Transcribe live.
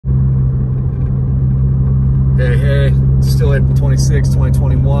Still April 26,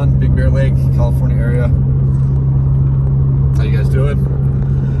 2021, Big Bear Lake, California area. How you guys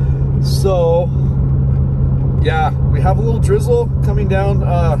doing? So, yeah, we have a little drizzle coming down.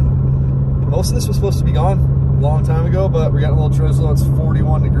 Most of this was supposed to be gone a long time ago, but we got a little drizzle. It's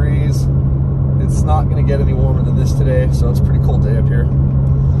 41 degrees. It's not going to get any warmer than this today, so it's a pretty cold day up here.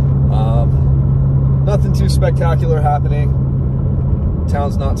 Nothing too spectacular happening.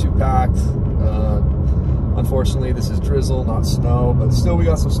 Town's not too packed. Unfortunately, this is drizzle, not snow, but still we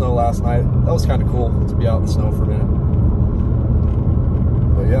got some snow last night. That was kind of cool to be out in the snow for a minute.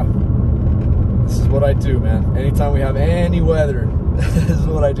 But yeah, this is what I do, man. Anytime we have any weather, this is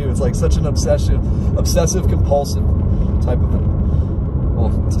what I do. It's like such an obsessive compulsive type of thing.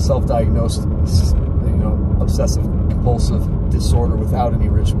 Well, it's a self-diagnosed, you know, obsessive compulsive disorder without any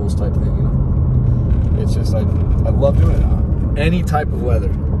rituals type thing, you know. It's just, I love doing it. Any type of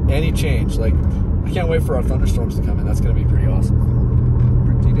weather, any change. Like, I can't wait for our thunderstorms to come in. That's going to be pretty awesome.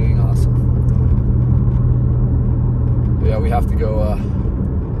 Pretty dang awesome. But yeah, we have to go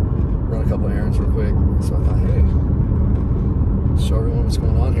run a couple errands real quick. So I thought, hey, show everyone what's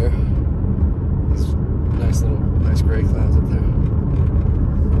going on here. These nice gray clouds up there.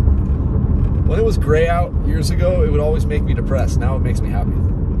 When it was gray out years ago, it would always make me depressed. Now it makes me happy. I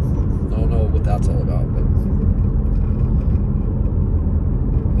don't know what that's all about, but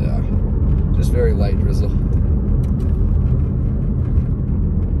yeah, just very light drizzle.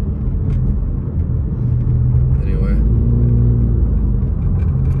 Anyway,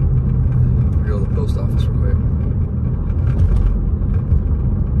 we'll go to the post office real quick.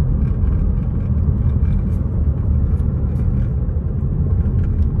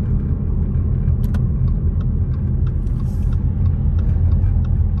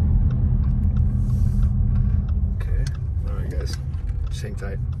 Hang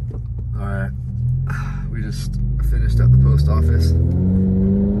tight. All right, we just finished at the post office, and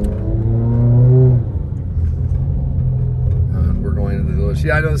we're going to the village.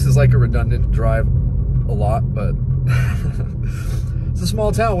 Yeah, I know this is like a redundant drive a lot, but it's a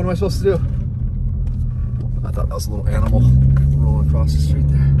small town. What am I supposed to do? I thought that was a little animal rolling across the street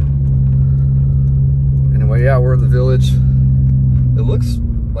there. Anyway, yeah, we're in the village. It looks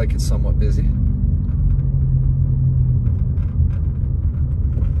like it's somewhat busy.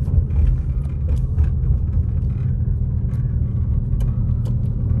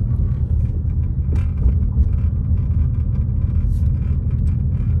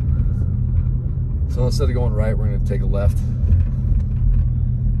 So instead of going right, we're going to take a left.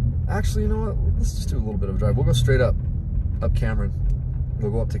 Actually, you know what? Let's just do a little bit of a drive. We'll go straight up Cameron.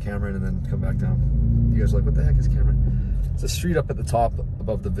 We'll go up to Cameron and then come back down. You guys are like, what the heck is Cameron? It's a street up at the top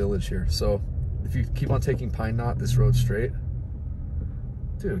above the village here. So if you keep on taking Pine Knot, this road straight.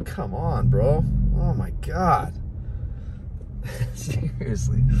 Dude, come on, bro. Oh my God.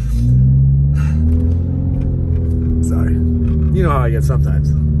 Seriously. Sorry. You know how I get sometimes.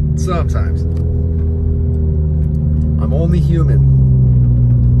 Sometimes. I'm only human.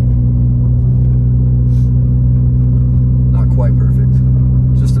 Not quite perfect.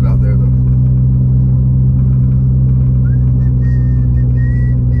 Just about there, though.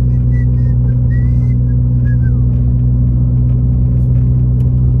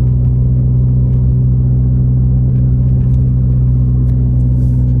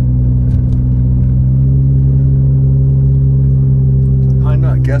 Pine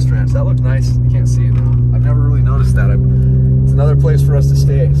Knot Guest Ranch. That looked nice. You can't see it now. I've never really noticed that. It's another place for us to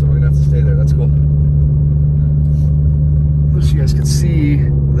stay, so we're gonna have to stay there. That's cool. I wish you guys could see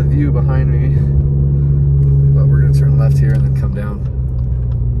the view behind me, but we're gonna turn left here and then come down.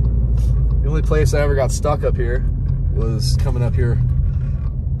 The only place I ever got stuck up here was coming up here.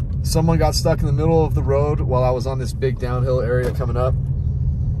 Someone got stuck in the middle of the road while I was on this big downhill area coming up,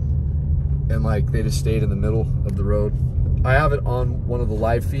 and like they just stayed in the middle of the road. I have it on one of the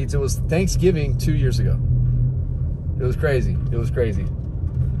live feeds. It was Thanksgiving 2 years ago. It was crazy. It was crazy.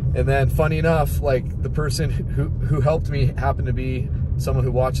 And then funny enough, like the person who helped me happened to be someone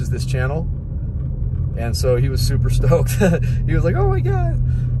who watches this channel. And so he was super stoked. He was like, oh my God.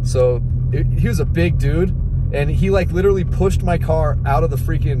 So he was a big dude, and he like literally pushed my car out of the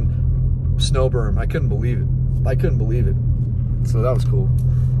freaking snow berm. I couldn't believe it. I couldn't believe it. So that was cool.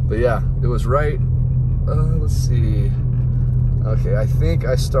 But yeah, it was right, let's see. Okay, I think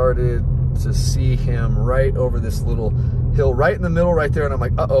I started to see him right over this little hill right in the middle right there, and I'm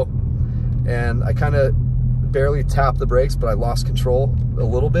like, uh-oh. And I kind of barely tapped the brakes, but I lost control a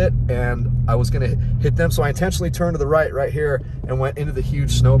little bit, and I was gonna hit them, so I intentionally turned to the right here and went into the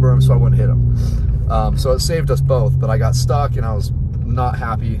huge snow berm so I wouldn't hit them. So it saved us both, but I got stuck and I was not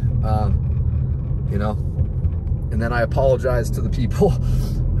happy, you know. And then I apologized to the people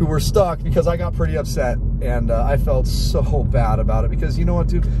who were stuck because I got pretty upset, and I felt so bad about it because, you know what,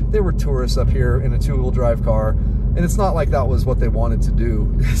 dude, they were tourists up here in a 2-wheel drive car, and it's not like that was what they wanted to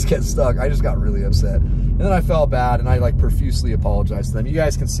do, is get stuck. I just got really upset, and then I felt bad, and I like profusely apologized to them. You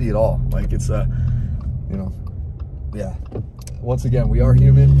guys can see it all. Like, it's you know, yeah. Once again, we are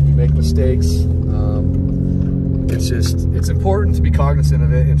human. We make mistakes. It's important to be cognizant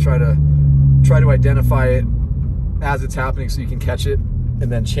of it and try to identify it as it's happening so you can catch it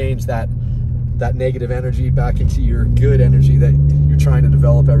and then change that negative energy back into your good energy that you're trying to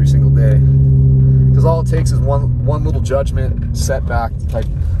develop every single day. Because all it takes is one little judgment setback like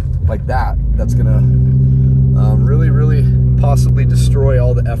that's gonna really possibly destroy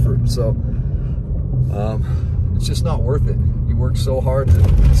all the effort. So it's just not worth it. You work so hard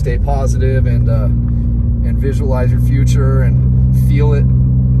to stay positive and visualize your future and feel it.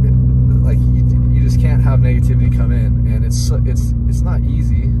 Like you just can't have negativity come in, and it's not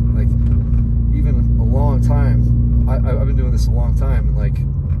easy. Like, even a long time, I've been doing this a long time, and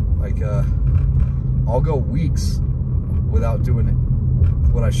like I'll go weeks without doing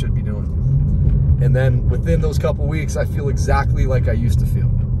what I should be doing, and then within those couple weeks I feel exactly like I used to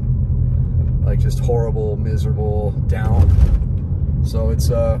feel, like just horrible, miserable, down. So it's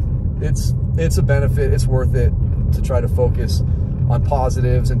a benefit. It's worth it to try to focus on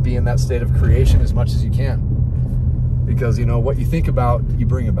positives and be in that state of creation as much as you can, because, you know, what you think about, you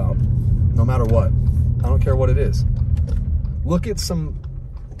bring about, no matter what. I don't care what it is. Look at some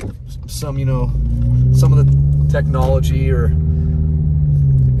you know, some of the technology, or,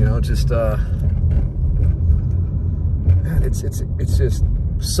 you know, just man, it's just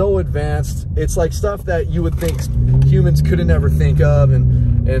so advanced. It's like stuff that you would think humans could never think of,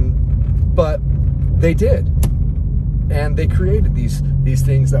 but they did. And they created these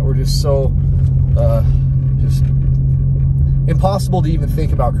things that were just so just impossible to even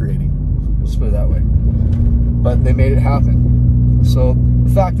think about creating. Let's put it that way. But they made it happen. So the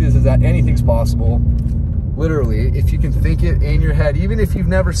fact is that anything's possible. Literally, if you can think it in your head, even if you've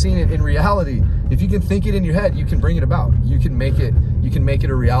never seen it in reality, if you can think it in your head, you can bring it about. You can make it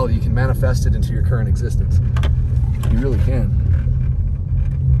a reality. You can manifest it into your current existence. You really can.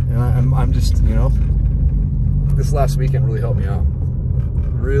 And I'm just, you know, this last weekend really helped me out.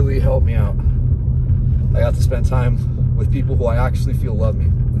 Really helped me out. I got to spend time with people who I actually feel love me,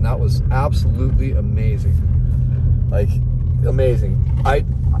 and that was absolutely amazing. Like, amazing.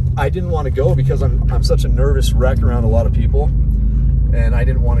 I didn't want to go because I'm such a nervous wreck around a lot of people, and I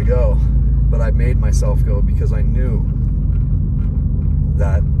didn't want to go, but I made myself go because I knew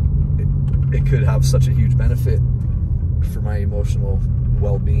that it could have such a huge benefit for my emotional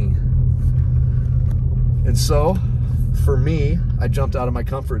well-being. And so, for me, I jumped out of my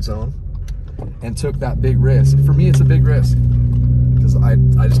comfort zone and took that big risk. For me, it's a big risk because I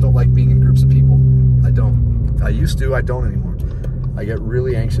just don't like being in groups of people. I don't. I used to, I don't anymore. I get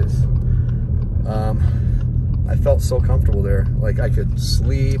really anxious. I felt so comfortable there. Like, I could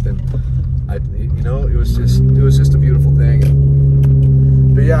sleep, and you know, it was just a beautiful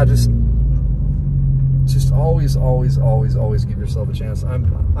thing. But yeah, just always give yourself a chance.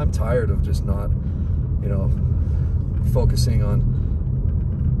 I'm tired of just not, you know, focusing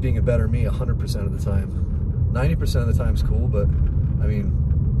on being a better me 100% of the time. 90% of the time is cool, but I mean,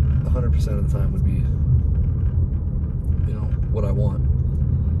 100% of the time would be, you know, what I want.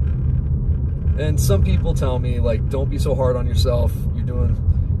 And some people tell me, like, don't be so hard on yourself. You're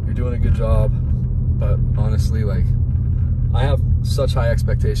doing a good job. But honestly, like, I have such high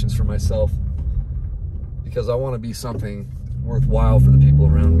expectations for myself because I want to be something worthwhile for the people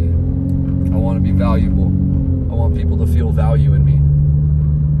around me. I want to be valuable. I want people to feel value in me,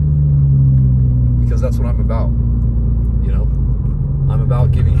 because that's what I'm about. You know, I'm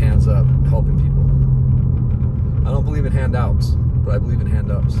about giving hands up, helping people. I don't believe in handouts, but I believe in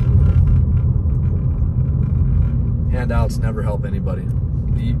hand-ups. Handouts never help anybody.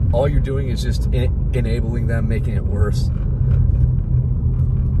 All you're doing is just enabling them, making it worse,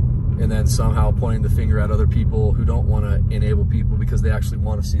 and then somehow pointing the finger at other people who don't want to enable people because they actually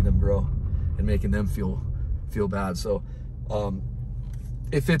want to see them grow, and making them feel bad. So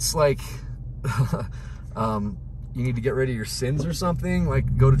if it's like you need to get rid of your sins or something,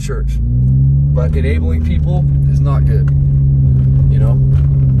 like, go to church. But enabling people is not good, you know?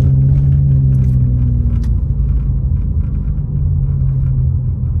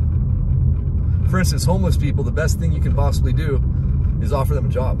 For instance, homeless people, the best thing you can possibly do is offer them a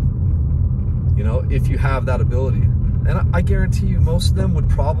job, you know, if you have that ability. And I guarantee you most of them would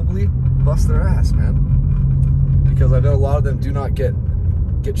probably bust their ass, man, because I bet a lot of them do not get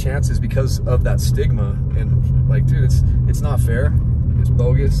get chances because of that stigma. And like, dude, it's not fair. It's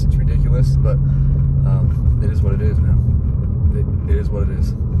bogus. It's ridiculous. But it is what it is, man. It is what it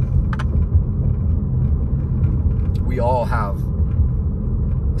is. We all have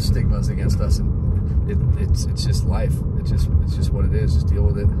stigmas against us, and it's just life. It's just what it is. Just deal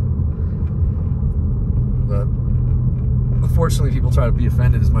with it. But unfortunately, people try to be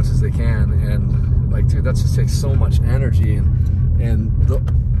offended as much as they can, and like, dude, that just takes so much energy. And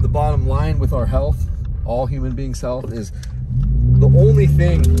the bottom line with our health, all human beings' health, is the only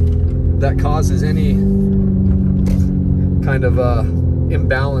thing that causes any kind of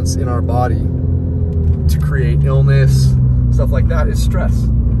imbalance in our body to create illness, stuff like that, is stress.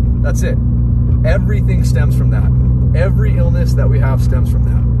 That's it. Everything stems from that. Every illness that we have stems from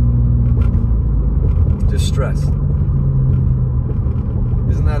that. Just stress.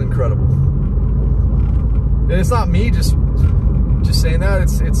 Isn't that incredible? And it's not me just saying that.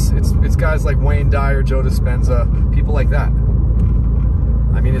 It's guys like Wayne Dyer, Joe Dispenza, people like that.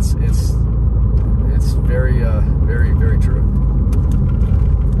 I mean, it's very very true.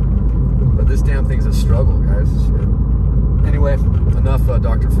 But this damn thing's a struggle, guys. Shit. Anyway, enough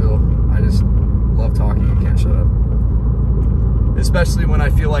Dr. Phil. I just love talking and can't shut up. Especially when I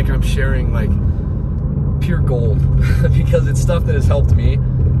feel like I'm sharing like pure gold because it's stuff that has helped me,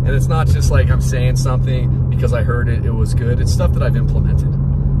 and it's not just like I'm saying something because I heard it was good. It's stuff that I've implemented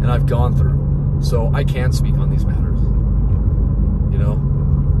and I've gone through, so I can speak on these matters. You know,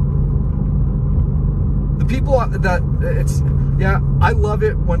 the people that I love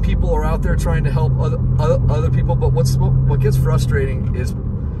it when people are out there trying to help other people, but what gets frustrating is,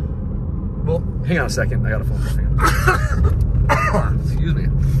 well, hang on a second, I got a phone call. Hang on. Excuse me.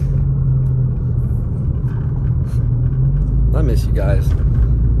 I miss you guys.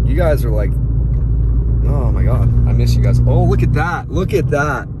 You guys are like, oh my God, I miss you guys. Oh, look at that. Look at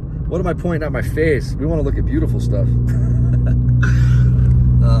that. What am I pointing at my face? We want to look at beautiful stuff.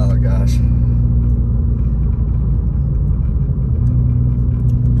 Oh gosh.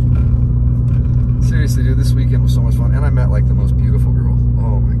 Seriously, dude, this weekend was so much fun. And I met like the most beautiful girl.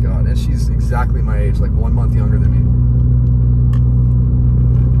 Oh my God. And she's exactly my age, like 1 month younger than me.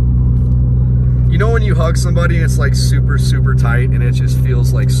 You know when you hug somebody, it's like super, super tight, and it just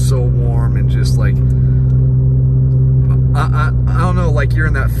feels like so warm and just like, I don't know, like you're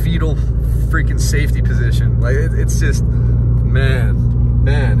in that fetal freaking safety position. Like it's just,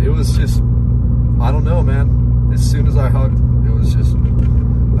 man, it was just, I don't know, man. As soon as I hugged, it was just,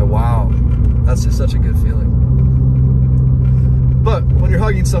 wow, that's just such a good feeling. But when you're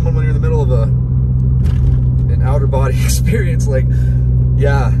hugging someone, when you're in the middle of an outer body experience, like,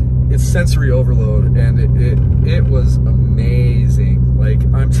 yeah, it's sensory overload, and it was amazing. Like,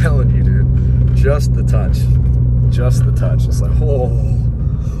 I'm telling you, dude, just the touch. It's like, oh,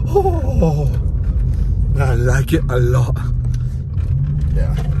 I like it a lot.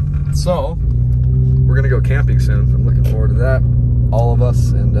 Yeah. So, we're gonna go camping soon. I'm looking forward to that, all of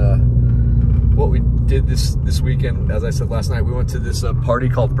us. And what we did this weekend, as I said last night, we went to this party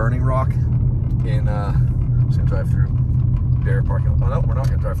called Burning Rock in, I'm just gonna drive through Bear parking lot. Oh no, we're not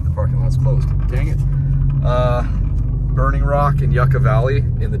gonna drive through the parking lot, it's closed. Dang it. Burning Rock in Yucca Valley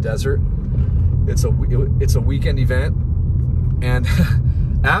in the desert. It's a weekend event, and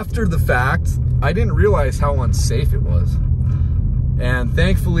after the fact, I didn't realize how unsafe it was. And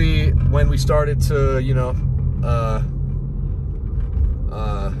thankfully, when we started to, you know,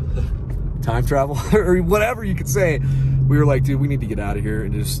 time travel or whatever you could say, we were like, dude, we need to get out of here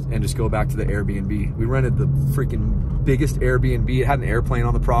and just go back to the Airbnb. We rented the freaking biggest Airbnb. It had an airplane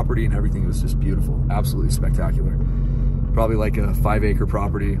on the property and everything. It was just beautiful, absolutely spectacular. Probably like a 5-acre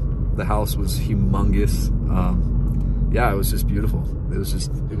property. The house was humongous. Yeah, it was just beautiful. It was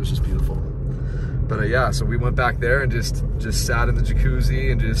just beautiful. But yeah, so we went back there and just sat in the jacuzzi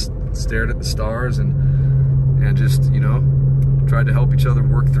and just stared at the stars and just, you know, tried to help each other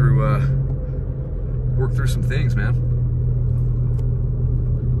work through some things, man.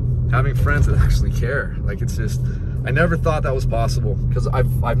 Having friends that actually care, like, it's just, I never thought that was possible because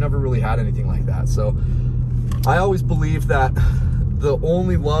I've never really had anything like that. So I always believe that the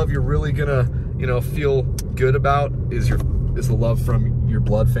only love you're really gonna, you know, feel good about is the love from your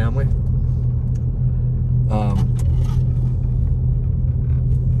blood family.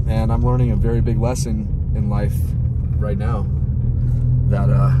 And I'm learning a very big lesson in life right now that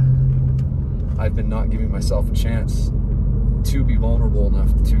I've been not giving myself a chance to be vulnerable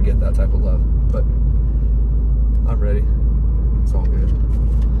enough to get that type of love. But I'm ready. It's all good.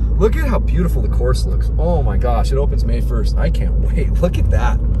 Look at how beautiful the course looks. Oh my gosh, it opens May 1st. I can't wait. Look at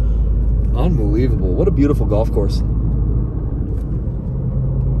that. Unbelievable. What a beautiful golf course.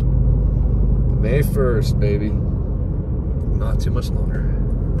 May 1st, baby. Not too much longer.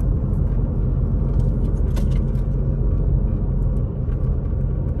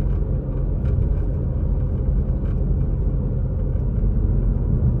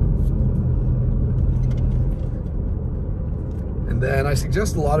 And then I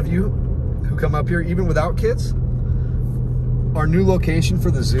suggest a lot of you who come up here, even without kids, our new location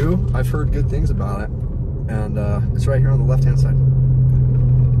for the zoo, I've heard good things about it. And it's right here on the left-hand side.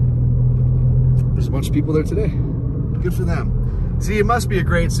 There's a bunch of people there today. Good for them. See, it must be a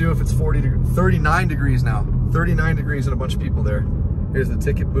great zoo if it's 39 degrees now. 39 degrees and a bunch of people there. Here's the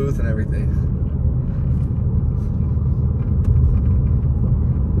ticket booth and everything.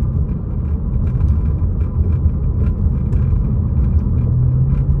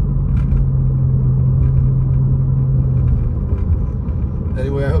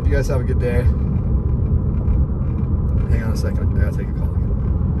 Anyway, I hope you guys have a good day. Hang on a second, I gotta take a call again.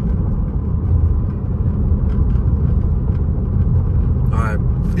 Alright,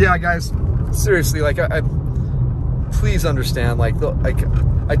 yeah guys, seriously, like I please understand, like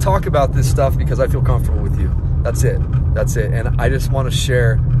I talk about this stuff because I feel comfortable with you. That's it, and I just want to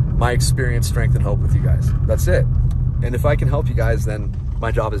share my experience, strength, and hope with you guys. That's it. And if I can help you guys, then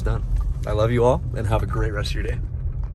my job is done. I love you all, and have a great rest of your day.